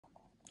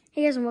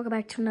Hey guys, and welcome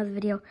back to another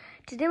video.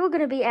 Today we're going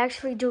to be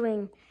actually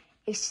doing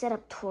a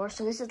setup tour.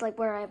 So this is like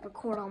where I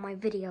record all my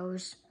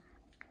videos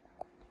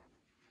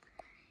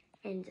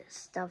and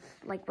stuff,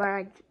 like where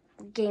I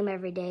game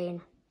every day and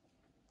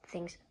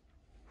things.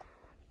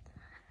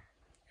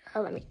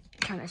 Let me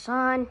turn this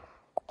on.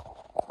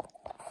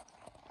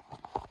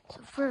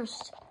 So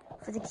first,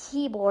 for the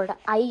keyboard,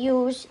 I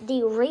use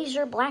the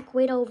Razer Black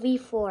Widow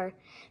V4.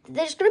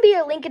 There's going to be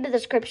a link in the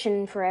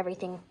description for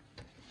everything,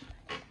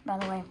 by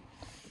the way.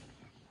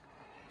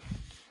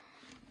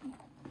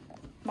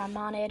 My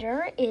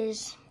monitor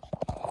is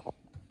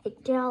a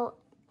Dell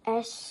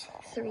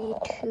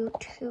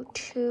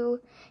S3222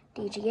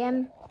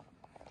 DGM.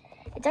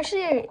 It's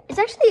actually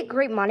a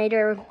great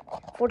monitor,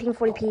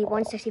 1440p,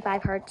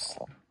 165 hertz.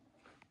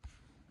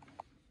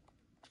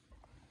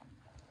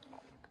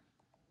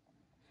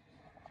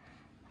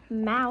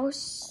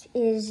 Mouse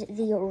is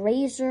the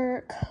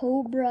Razer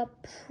Cobra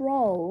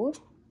Pro.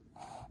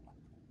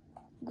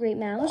 Great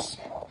mouse,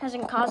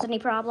 hasn't caused any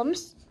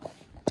problems.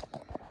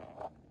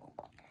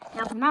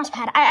 Now for the mouse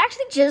pad, I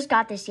actually just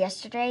got this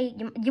yesterday.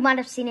 You might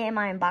have seen it in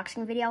my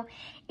unboxing video.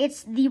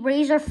 It's the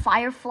Razer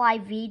Firefly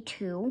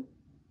V2,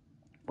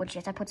 which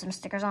yes, I put some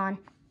stickers on.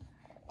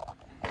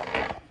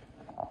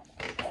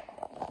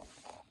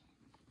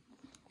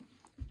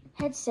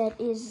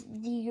 Headset is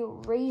the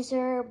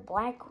Razer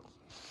Black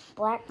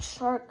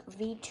Shark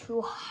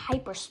V2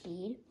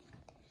 Hyperspeed.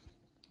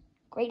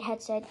 Great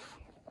headset.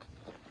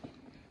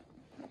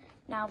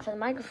 Now for the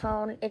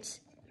microphone,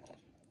 it's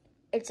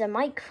a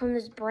mic from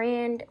this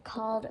brand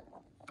called,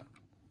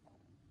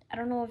 I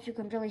don't know if you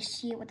can really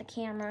see it with the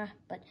camera,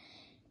 but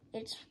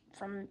it's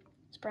from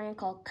this brand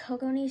called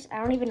Cogonies. I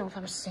don't even know if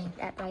I'm saying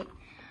that right.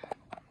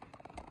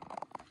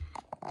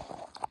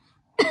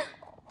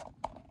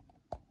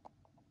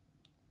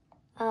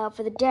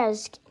 For the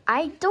desk,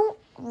 I don't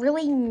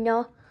really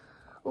know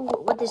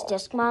what this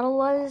desk model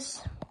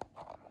was.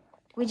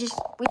 We just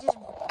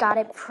got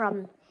it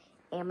from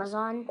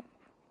Amazon.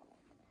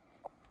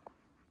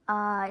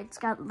 It's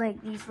got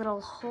like these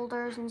little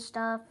holders and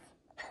stuff.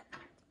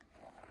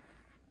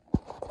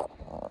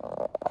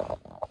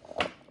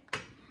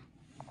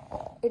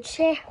 The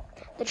chair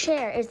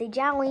is the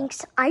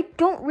Xiaolynx. I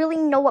don't really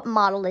know what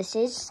model this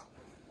is.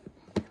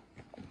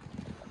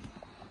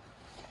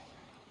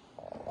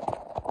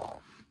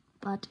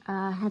 But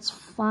that's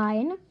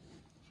fine.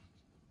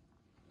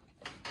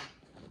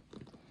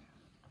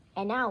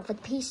 And now for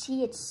the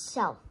PC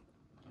itself,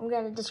 I'm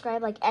gonna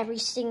describe like every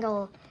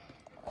single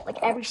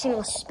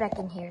spec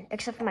in here,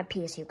 except for my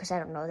PSU, because I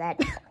don't know that.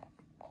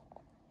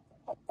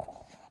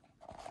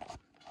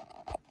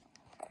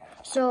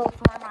 So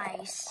for my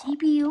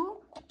CPU,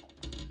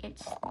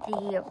 it's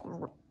the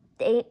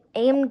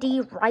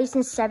AMD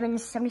Ryzen 7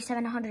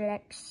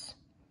 7700X,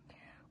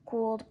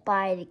 cooled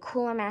by the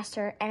Cooler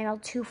Master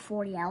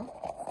NL240L.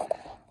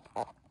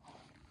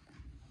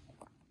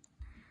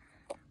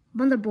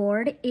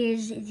 Motherboard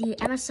is the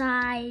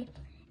MSI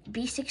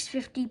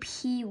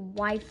B650P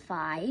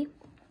Wi-Fi.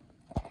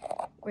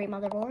 Great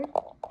motherboard.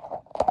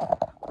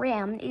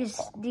 RAM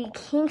is the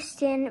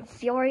Kingston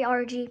Fury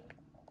RGB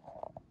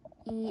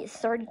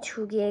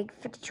 32 gig,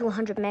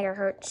 5200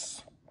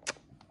 megahertz.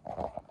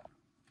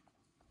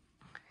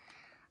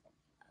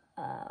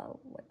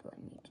 What do I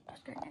need to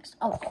start next?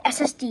 Oh,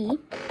 SSD.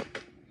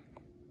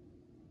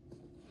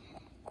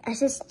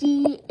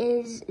 SSD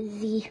is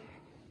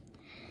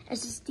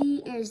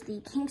the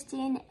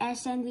Kingston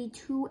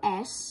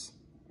SNV2S.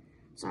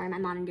 Sorry, my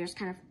monitor is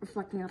kind of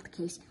reflecting off the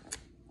case.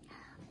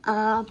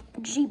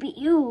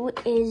 GPU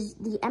is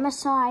the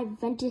MSI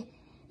Ventus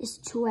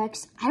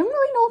 2X. I don't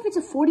really know if it's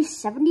a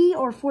 4070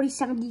 or a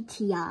 4070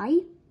 Ti.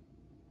 I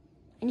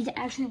need to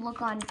actually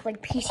look on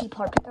like PC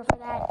Part Picker for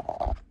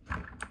that.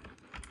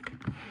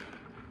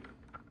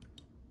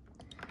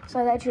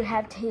 So that you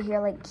have to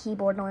hear like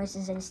keyboard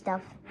noises and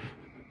stuff.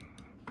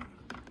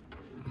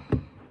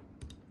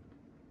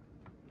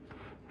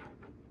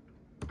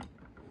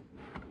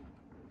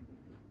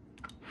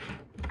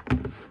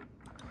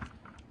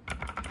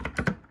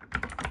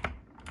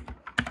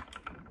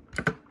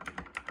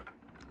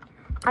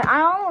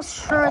 I'm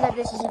almost sure that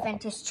this is a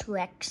Ventus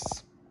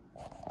 2X.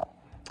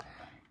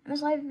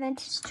 MSI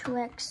Ventus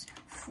 2X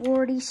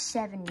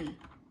 4070.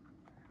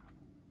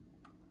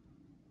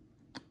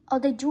 Oh,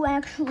 they do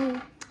actually,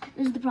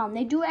 this is the problem.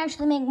 They do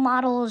actually make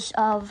models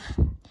of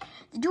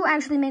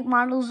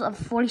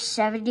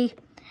 4070.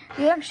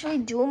 They actually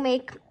do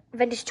make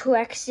Ventus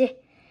 2X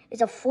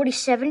is a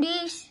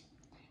 4070s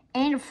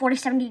and a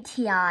 4070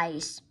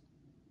 Ti's.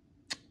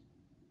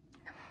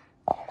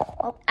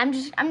 Well, I'm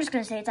just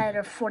gonna say it's either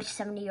a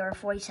 4070 or a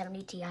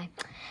 4070 Ti.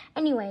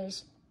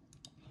 Anyways,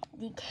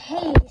 the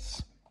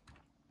case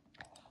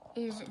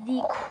is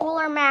the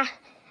Cooler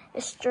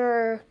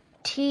Master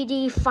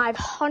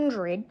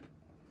TD500.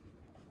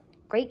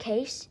 Great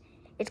case.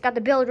 It's got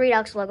the Build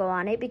Redux logo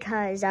on it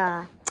because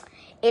I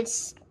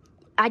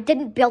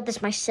didn't build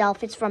this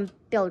myself. It's from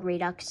Build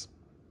Redux.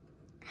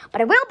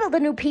 But I will build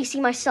a new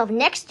PC myself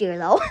next year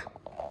though.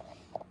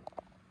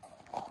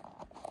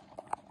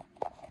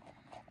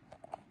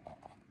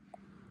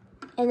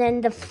 And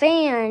then the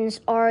fans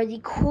are the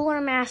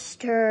Cooler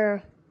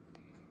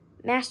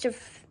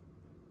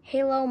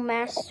Halo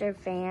Master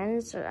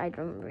fans. I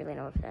don't really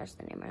know if that's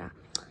the name or not.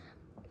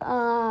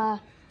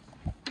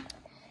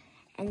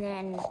 And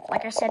then,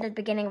 like I said at the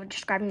beginning of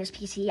describing this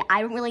PC,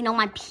 I don't really know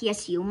my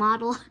PSU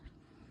model.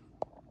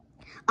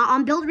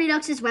 On Build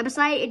Redux's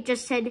website, it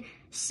just said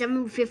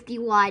 750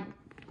 watt,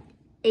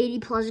 80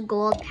 plus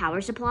gold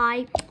power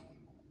supply.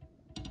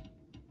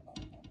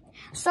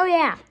 So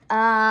yeah,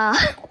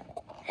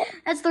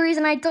 that's the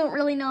reason I don't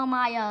really know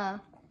my,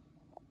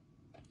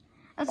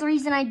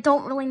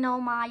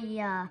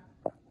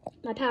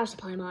 my power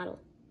supply model.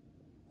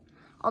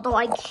 Although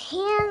I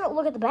can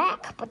look at the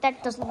back, but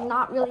that does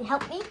not really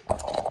help me.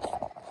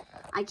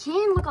 I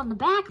can look on the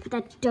back, but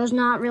that does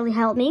not really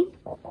help me.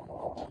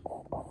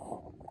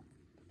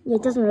 Yeah,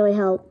 it doesn't really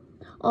help.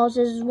 All it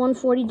says is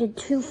 140 to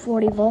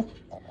 240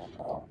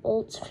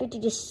 volts, 50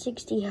 to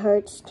 60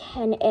 hertz,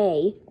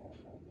 10A.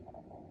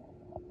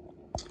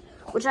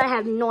 Which I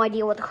have no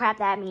idea what the crap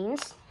that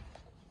means.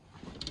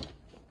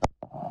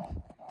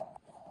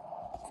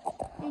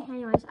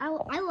 Anyways,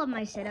 I love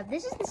my setup.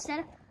 This is the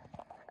setup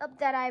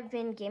that I've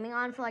been gaming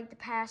on for like the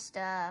past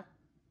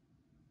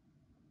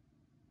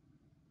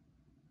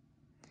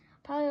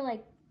probably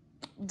like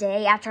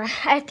day after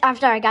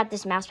I got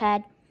this mouse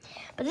pad.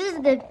 But this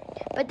is the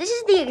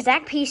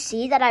exact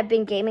PC that I've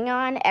been gaming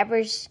on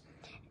ever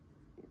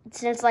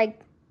since like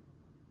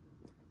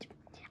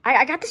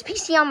I got this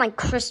PC on like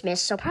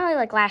Christmas, so probably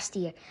like last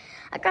year.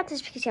 I got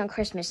this PC on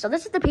Christmas, so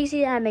this is the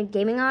PC that I've been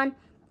gaming on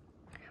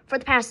for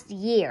the past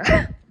year.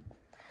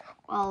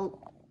 Well,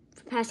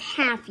 for the past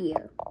half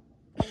year.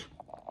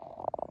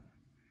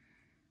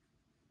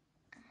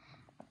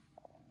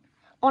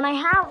 And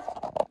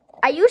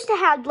I used to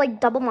have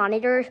like double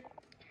monitors.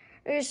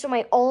 So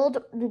my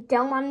old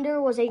Dell monitor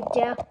was a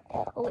Dell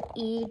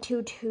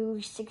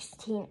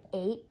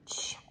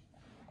E2216H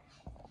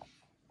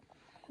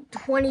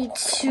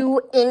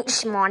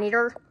 22-inch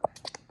monitor.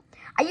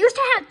 I used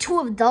to have two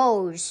of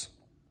those,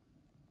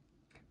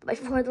 but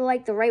before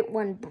the right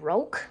one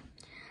broke,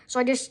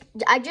 so I just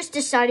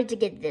decided to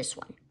get this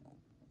one.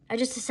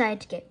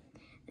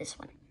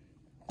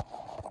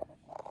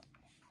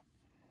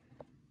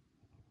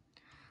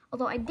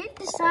 Although I did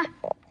decide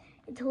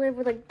to live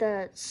with like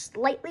the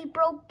slightly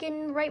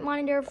broken right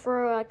monitor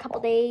for a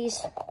couple days.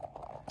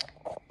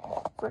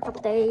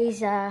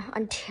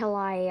 Until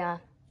I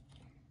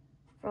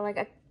for like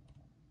a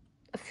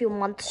few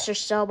months or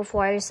so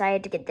before I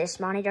decided to get this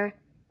monitor.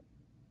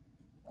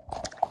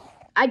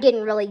 I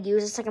didn't really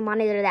use the second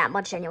monitor that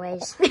much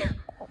anyways.